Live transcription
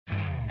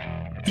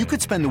You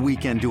could spend the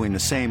weekend doing the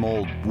same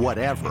old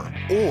whatever,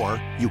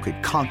 or you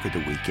could conquer the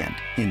weekend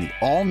in the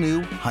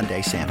all-new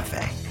Hyundai Santa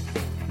Fe.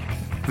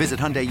 Visit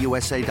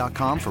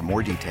HyundaiUSA.com for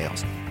more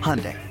details.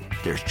 Hyundai,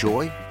 there's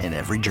joy in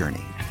every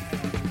journey.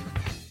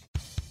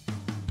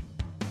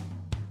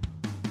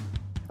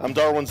 I'm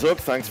Darwin Zook.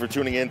 Thanks for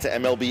tuning in to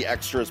MLB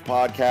Extras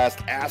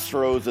Podcast,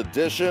 Astros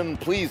edition.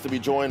 Pleased to be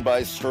joined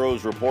by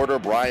Stros reporter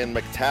Brian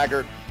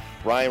McTaggart.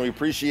 Brian, we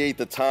appreciate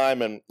the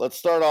time, and let's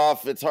start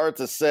off. It's hard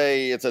to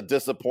say it's a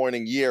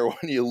disappointing year when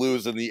you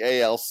lose in the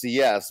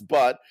ALCS,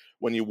 but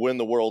when you win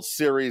the World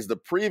Series the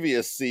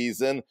previous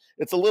season,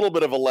 it's a little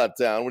bit of a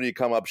letdown when you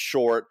come up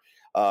short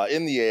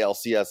in the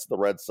ALCS, the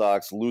Red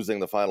Sox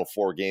losing the final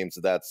 4 games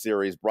of that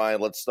series.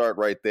 Brian, let's start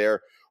right there.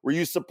 Were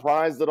you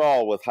surprised at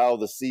all with how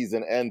the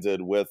season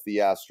ended with the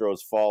Astros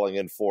falling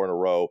in 4 in a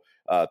row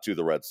to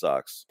the Red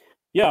Sox?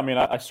 Yeah, I mean,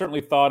 I certainly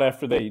thought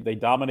after they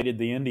dominated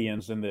the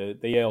Indians in the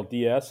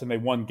ALDS and they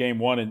won Game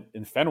 1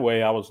 in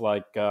Fenway, I was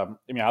like, I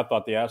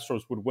thought the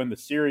Astros would win the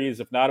series.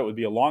 If not, it would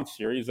be a long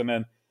series. And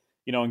then,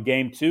 in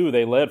Game 2,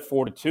 they led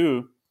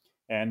 4-2.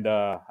 And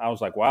I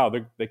was like, wow,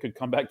 they could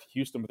come back to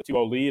Houston with a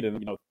 2-0 lead.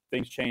 And,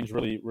 things changed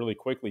really, really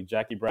quickly.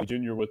 Jackie Brown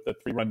Jr. with the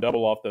 3-run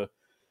double off the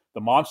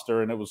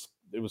monster. And it was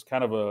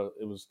kind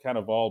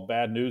of all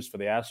bad news for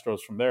the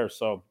Astros from there.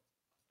 So,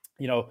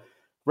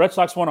 Red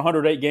Sox won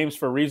 108 games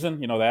for a reason.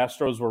 The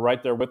Astros were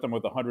right there with them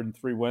with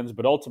 103 wins,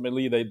 but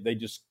ultimately they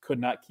just could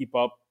not keep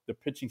up. The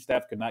pitching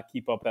staff could not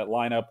keep up that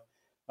lineup,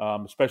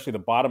 especially the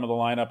bottom of the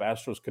lineup.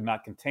 Astros could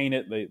not contain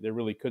it. They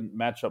really couldn't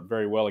match up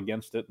very well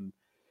against it.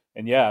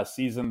 And yeah, a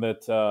season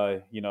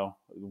that,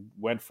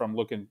 went from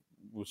looking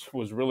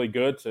was really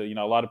good to,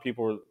 a lot of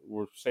people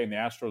were saying the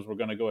Astros were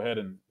going to go ahead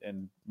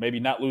and maybe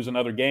not lose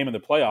another game in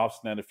the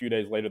playoffs. And then a few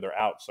days later, they're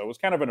out. So it was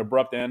kind of an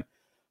abrupt end.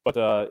 But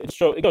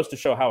it goes to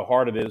show how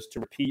hard it is to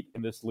repeat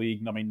in this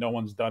league. I mean, no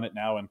one's done it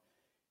now in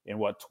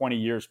 20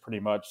 years pretty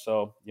much.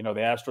 So, the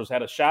Astros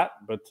had a shot,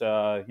 but,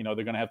 they're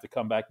going to have to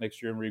come back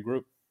next year and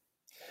regroup.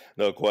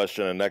 No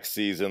question. And next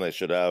season, they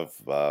should have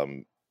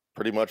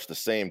pretty much the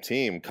same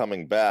team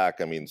coming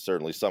back. I mean,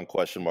 certainly some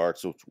question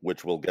marks,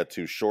 which we'll get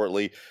to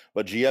shortly.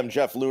 But GM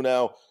Jeff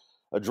Luhnow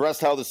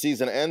addressed how the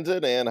season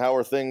ended and how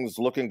are things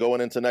looking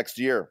going into next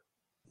year.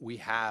 We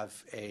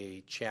have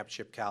a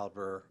championship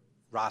caliber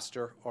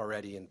roster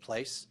already in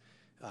place.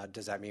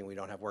 Does that mean we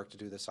don't have work to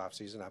do this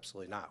offseason?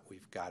 Absolutely not.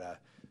 We've got to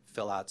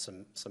fill out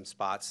some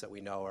spots that we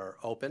know are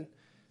open.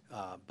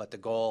 But the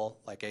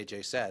goal, like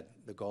AJ said,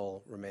 the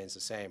goal remains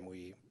the same.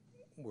 We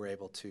were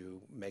able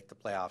to make the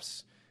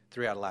playoffs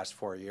 3 out of the last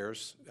 4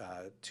 years.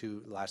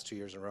 Last 2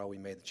 years in a row, we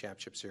made the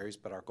championship series,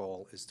 but our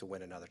goal is to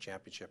win another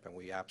championship, and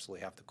we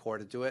absolutely have the core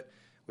to do it.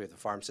 We have the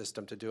farm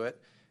system to do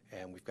it,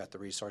 and we've got the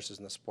resources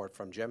and the support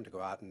from Jim to go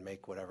out and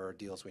make whatever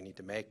deals we need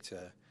to make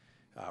to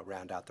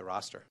round out the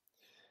roster.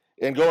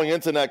 And going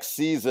into next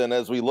season,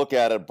 as we look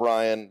at it,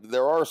 Brian,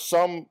 there are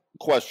some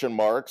question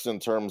marks in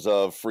terms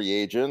of free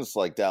agents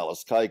like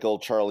Dallas Keuchel,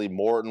 Charlie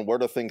Morton. Where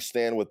do things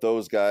stand with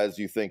those guys,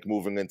 you think,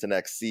 moving into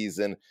next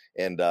season,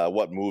 and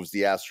what moves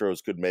the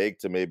Astros could make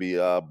to maybe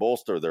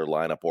bolster their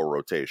lineup or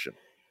rotation?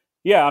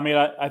 Yeah, I mean,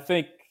 I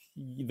think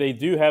they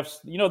do have,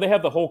 they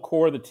have the whole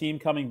core of the team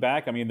coming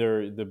back. I mean,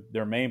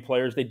 their main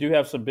players. They do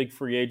have some big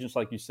free agents,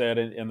 like you said,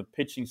 and the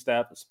pitching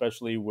staff,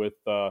 especially with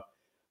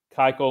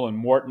Keuchel and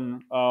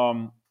Morton.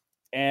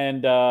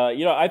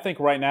 I think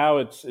right now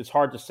it's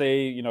hard to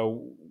say,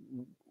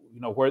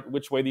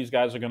 which way these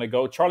guys are going to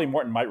go. Charlie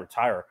Morton might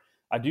retire.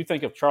 I do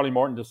think if Charlie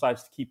Morton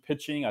decides to keep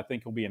pitching, I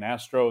think he'll be an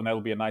Astro, and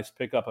that'll be a nice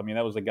pickup. I mean,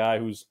 that was a guy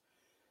who's,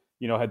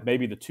 had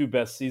maybe the 2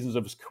 best seasons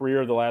of his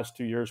career the last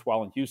 2 years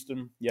while in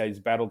Houston. Yeah, he's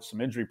battled some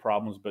injury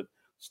problems, but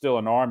still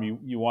an arm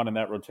you want in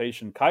that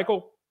rotation.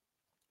 Keuchel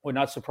would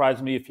not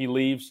surprise me if he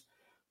leaves,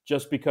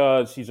 just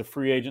because he's a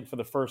free agent for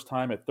the first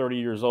time at 30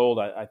 years old.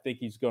 I think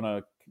he's going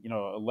to,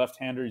 a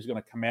left-hander, he's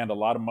going to command a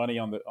lot of money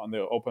on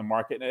the open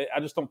market. And I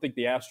just don't think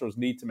the Astros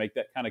need to make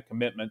that kind of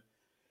commitment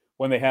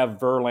when they have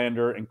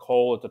Verlander and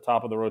Cole at the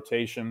top of the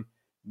rotation,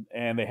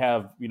 and they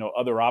have,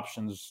 other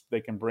options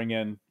they can bring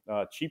in,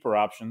 cheaper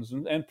options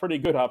and pretty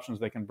good options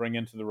they can bring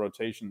into the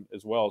rotation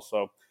as well.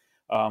 So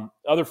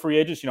other free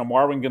agents,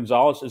 Marwin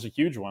Gonzalez is a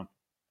huge one.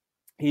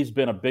 He's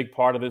been a big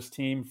part of this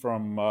team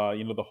from,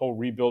 the whole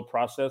rebuild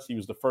process. He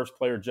was the first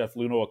player Jeff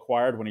Luhnow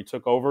acquired when he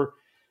took over,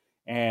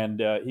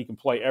 and he can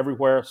play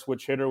everywhere,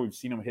 switch hitter. We've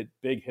seen him hit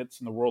big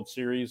hits in the World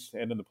Series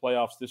and in the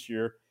playoffs this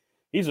year.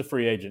 He's a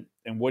free agent,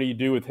 and what do you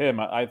do with him?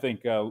 I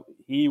think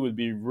he would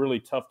be really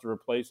tough to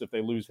replace if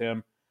they lose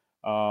him.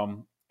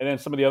 And then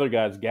some of the other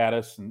guys,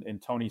 Gaddis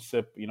and Tony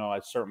Sipp, I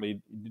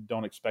certainly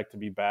don't expect to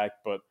be back,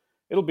 but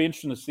it'll be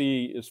interesting to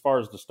see as far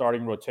as the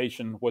starting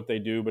rotation, what they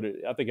do. But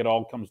I think it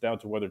all comes down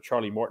to whether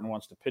Charlie Morton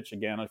wants to pitch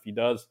again. If he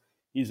does,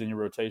 he's in your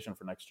rotation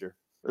for next year.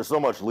 There's so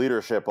much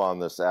leadership on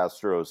this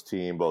Astros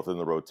team, both in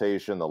the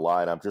rotation, the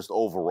lineup, just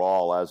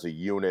overall as a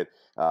unit,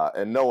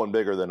 and no one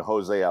bigger than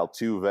Jose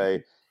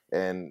Altuve.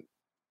 And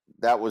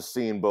that was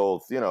seen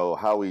both,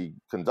 how he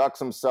conducts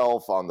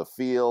himself on the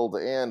field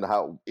and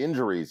how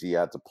injuries he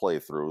had to play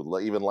through,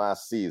 even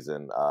last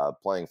season,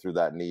 playing through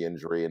that knee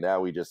injury. And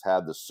now he just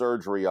had the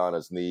surgery on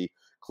his knee,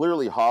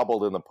 clearly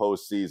hobbled in the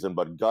postseason,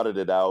 but gutted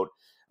it out.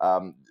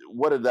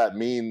 What did that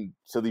mean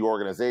to the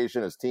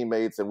organization, his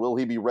teammates, and will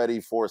he be ready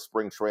for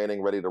spring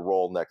training, ready to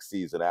roll next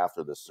season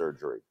after this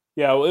surgery?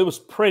 Yeah, well, it was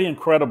pretty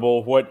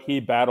incredible what he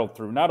battled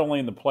through, not only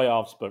in the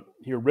playoffs, but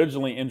he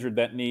originally injured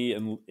that knee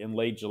in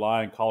late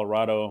July in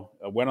Colorado,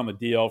 went on the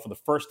DL for the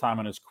first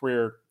time in his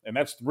career, and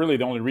that's really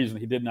the only reason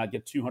he did not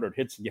get 200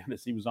 hits again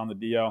is he was on the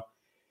DL.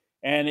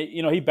 And,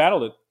 he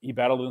battled it. He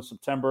battled it in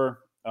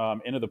September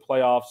into the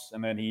playoffs,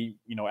 and then he,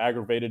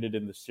 aggravated it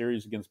in the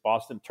series against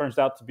Boston. Turns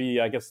out to be,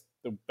 I guess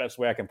the best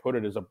way I can put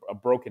it is a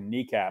broken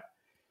kneecap.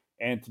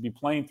 And to be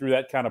playing through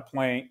that kind of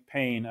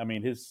pain, I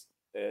mean,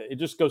 it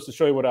just goes to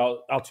show you what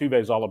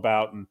Altuve is all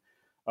about.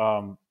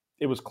 And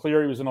it was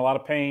clear he was in a lot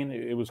of pain.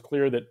 It was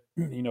clear that,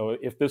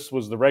 if this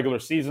was the regular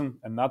season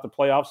and not the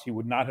playoffs, he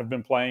would not have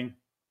been playing.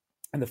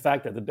 And the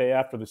fact that the day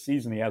after the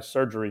season he has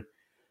surgery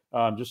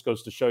just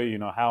goes to show you,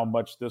 how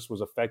much this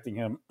was affecting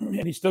him.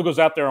 And he still goes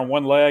out there on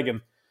one leg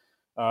and,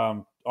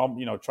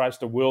 tries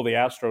to will the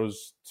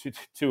Astros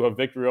to a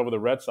victory over the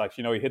Red Sox.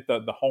 He hit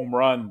the home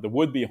run, the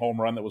would-be home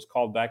run that was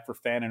called back for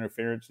fan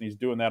interference, and he's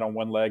doing that on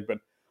one leg. But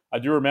I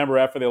do remember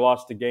after they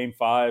lost to Game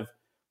 5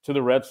 to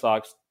the Red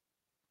Sox,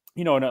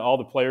 and all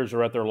the players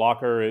are at their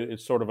locker.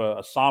 It's sort of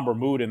a somber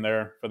mood in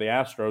there for the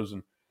Astros.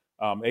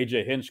 And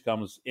A.J. Hinch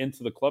comes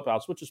into the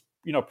clubhouse, which is,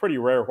 pretty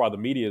rare while the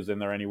media is in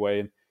there anyway,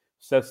 and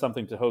says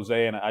something to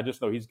Jose. And I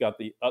just know he's got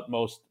the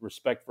utmost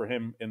respect for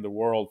him in the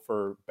world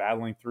for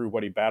battling through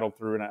what he battled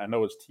through. And I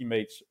know his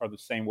teammates are the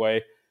same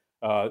way.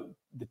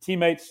 The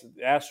teammates,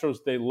 the Astros,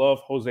 they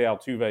love Jose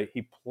Altuve.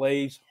 He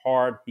plays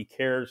hard. He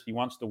cares. He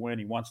wants to win.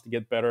 He wants to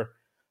get better.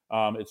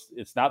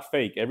 It's not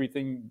fake.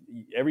 Everything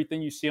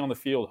you see on the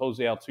field,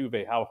 Jose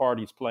Altuve, how hard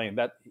he's playing,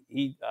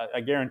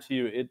 I guarantee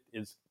you it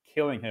is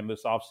killing him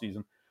this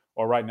offseason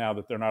or right now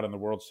that they're not in the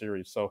World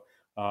Series. So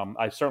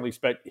I certainly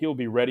expect he'll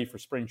be ready for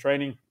spring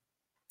training.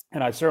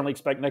 And I certainly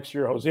expect next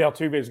year Jose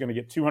Altuve is going to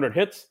get 200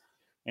 hits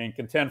and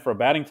contend for a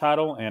batting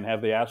title and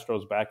have the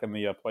Astros back in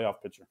the playoff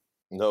picture.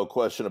 No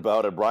question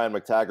about it. Brian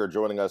McTaggart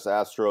joining us,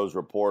 Astros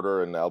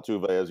reporter, and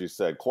Altuve, as you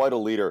said, quite a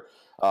leader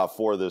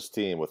for this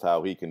team with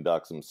how he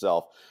conducts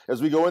himself.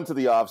 As we go into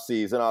the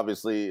offseason,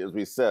 obviously, as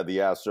we said, the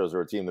Astros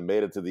are a team that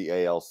made it to the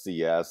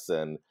ALCS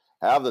and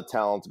have the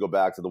talent to go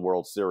back to the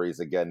World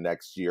Series again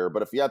next year.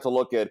 But if you had to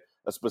look at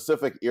a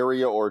specific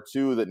area or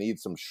two that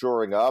needs some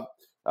shoring up,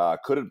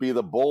 could it be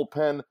the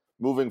bullpen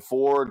moving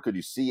forward? Could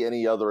you see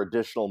any other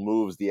additional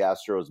moves the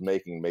Astros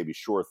making, maybe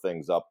shore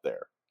things up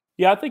there?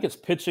 Yeah, I think it's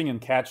pitching and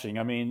catching.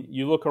 I mean,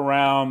 you look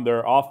around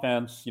their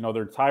offense,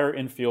 their entire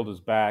infield is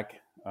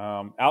back.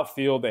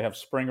 Outfield, they have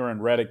Springer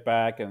and Reddick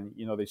back, and,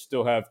 they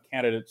still have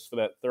candidates for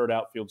that third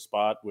outfield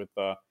spot with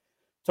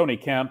Tony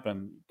Kemp,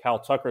 and Kyle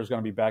Tucker is going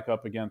to be back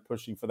up again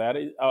pushing for that.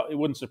 It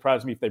wouldn't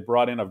surprise me if they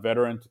brought in a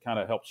veteran to kind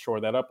of help shore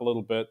that up a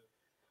little bit.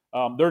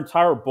 Their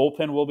entire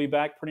bullpen will be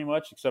back pretty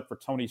much, except for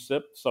Tony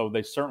Sipp, so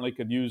they certainly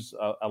could use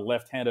a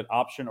left-handed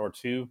option or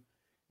two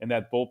in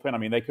that bullpen. I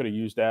mean, they could have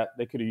used that.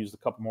 They could have used a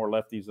couple more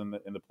lefties in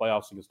the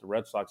playoffs against the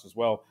Red Sox as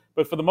well.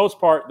 But for the most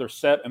part, they're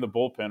set in the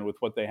bullpen with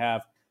what they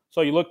have.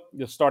 So you look at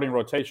the starting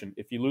rotation.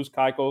 If you lose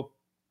Keuchel,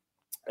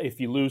 if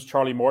you lose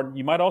Charlie Morton,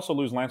 you might also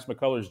lose Lance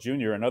McCullers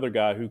Jr., another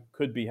guy who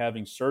could be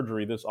having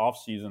surgery this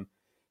offseason,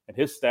 and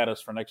his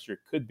status for next year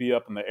could be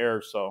up in the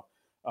air. So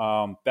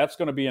that's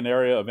going to be an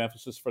area of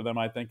emphasis for them,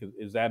 I think,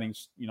 is adding,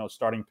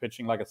 starting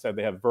pitching. Like I said,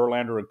 they have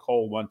Verlander and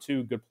Cole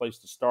 1-2, good place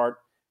to start.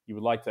 You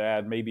would like to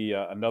add maybe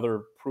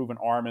another proven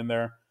arm in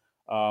there.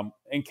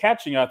 And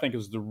catching, I think,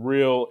 is the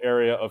real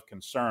area of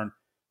concern.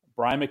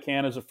 Brian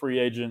McCann is a free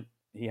agent.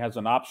 He has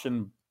an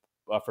option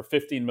for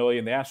 $15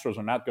 million. The Astros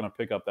are not going to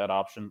pick up that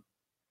option.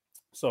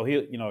 So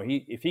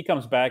if he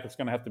comes back, it's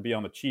going to have to be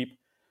on the cheap.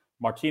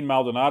 Martin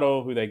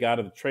Maldonado, who they got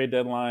at the trade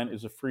deadline,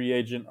 is a free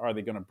agent. Are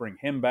they going to bring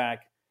him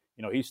back?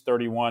 He's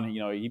 31.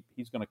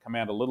 He's going to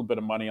command a little bit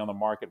of money on the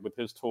market with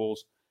his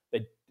tools.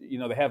 They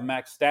have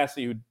Max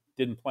Stassi, who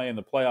didn't play in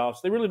the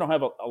playoffs. They really don't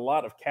have a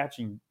lot of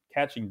catching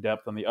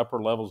depth on the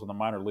upper levels of the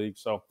minor league.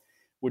 So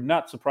would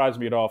not surprise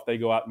me at all if they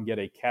go out and get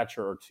a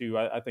catcher or two.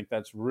 I think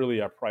that's really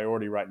a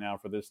priority right now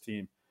for this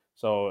team.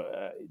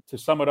 So to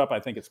sum it up,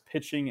 I think it's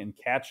pitching and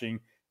catching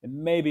and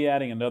maybe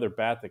adding another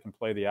bat that can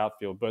play the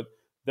outfield. But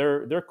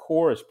their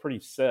core is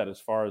pretty set as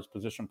far as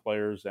position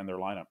players and their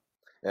lineup.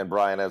 And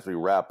Brian, as we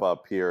wrap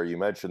up here, you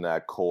mentioned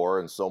that core,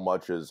 and so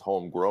much is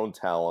homegrown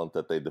talent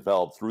that they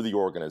developed through the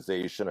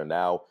organization and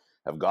now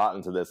have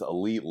gotten to this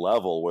elite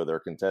level where they're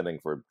contending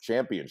for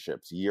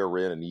championships year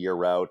in and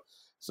year out.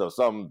 So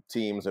some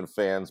teams and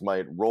fans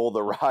might roll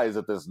their eyes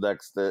at this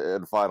next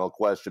and final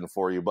question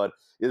for you, but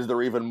is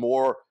there even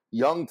more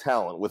young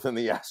talent within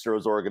the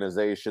Astros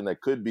organization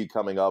that could be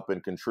coming up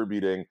and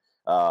contributing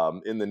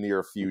in the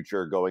near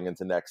future going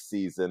into next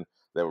season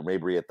that were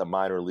maybe at the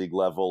minor league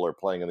level or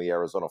playing in the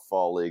Arizona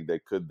Fall League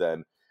that could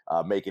then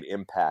make an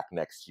impact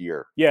next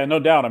year. Yeah, no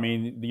doubt. I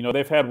mean,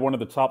 they've had one of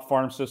the top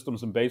farm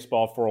systems in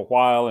baseball for a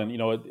while, and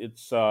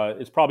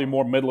it's probably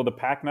more middle of the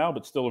pack now,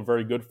 but still a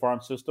very good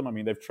farm system. I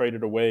mean, they've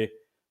traded away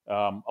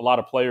a lot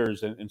of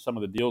players in some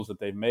of the deals that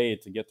they've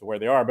made to get to where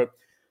they are. But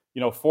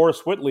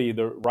Forrest Whitley,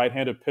 the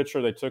right-handed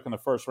pitcher they took in the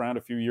first round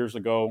a few years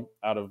ago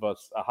out of a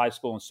high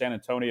school in San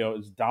Antonio,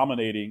 is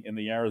dominating in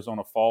the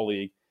Arizona Fall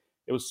League.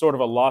 It was sort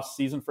of a lost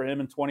season for him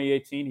in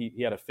 2018.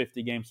 He had a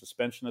 50-game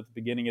suspension at the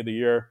beginning of the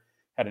year,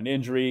 had an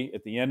injury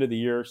at the end of the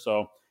year,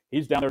 so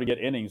he's down there to get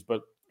innings.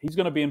 But he's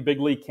going to be in big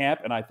league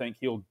camp, and I think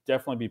he'll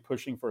definitely be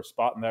pushing for a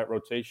spot in that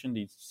rotation.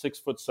 He's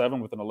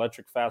 6'7" with an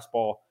electric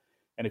fastball,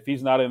 and if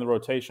he's not in the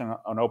rotation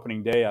on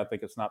opening day, I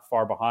think it's not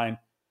far behind.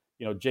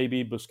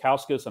 J.B.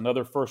 Buskauskas,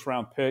 another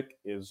first-round pick,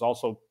 is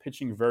also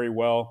pitching very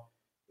well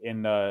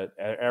in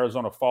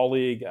Arizona Fall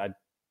League.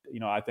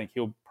 I think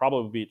he'll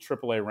probably be at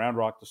AAA Round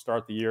Rock to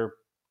start the year.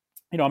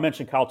 I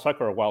mentioned Kyle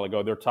Tucker a while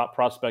ago, their top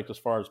prospect as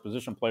far as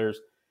position players.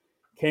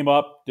 Came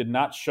up, did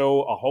not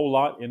show a whole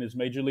lot in his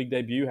major league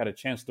debut, had a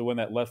chance to win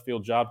that left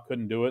field job,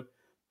 couldn't do it.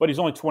 But he's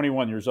only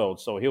 21 years old,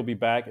 so he'll be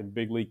back in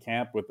big league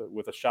camp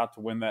with a shot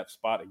to win that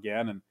spot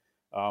again. And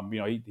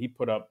he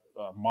put up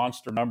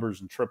monster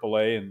numbers in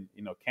AAA, and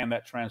can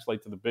that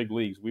translate to the big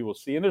leagues? We will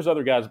see. And there's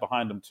other guys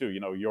behind him too.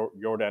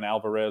 Yordan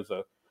Alvarez,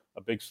 a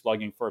big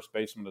slugging first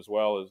baseman as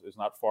well, is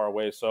not far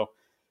away. So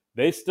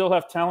they still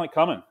have talent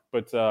coming,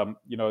 but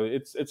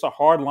it's a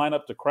hard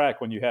lineup to crack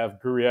when you have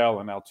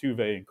Gurriel and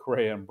Altuve and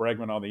Correa and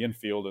Bregman on the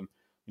infield, and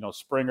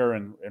Springer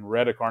and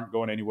Reddick aren't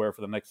going anywhere for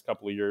the next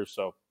couple of years.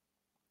 So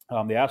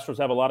the Astros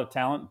have a lot of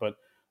talent, but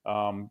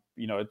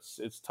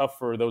it's tough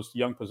for those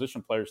young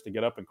position players to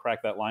get up and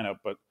crack that lineup.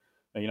 But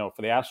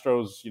for the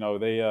Astros,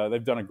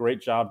 they've done a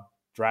great job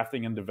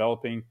drafting and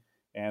developing,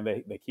 and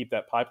they keep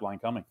that pipeline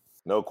coming.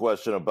 No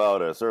question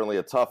about it. Certainly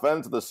a tough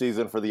end to the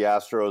season for the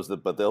Astros,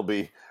 but they'll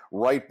be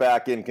right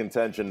back in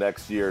contention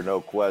next year, no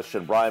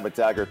question. Brian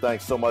McTaggart,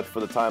 thanks so much for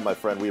the time, my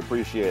friend. We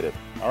appreciate it.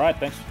 All right,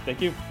 thanks.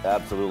 Thank you.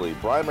 Absolutely.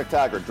 Brian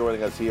McTaggart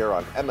joining us here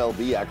on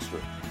MLB Extra.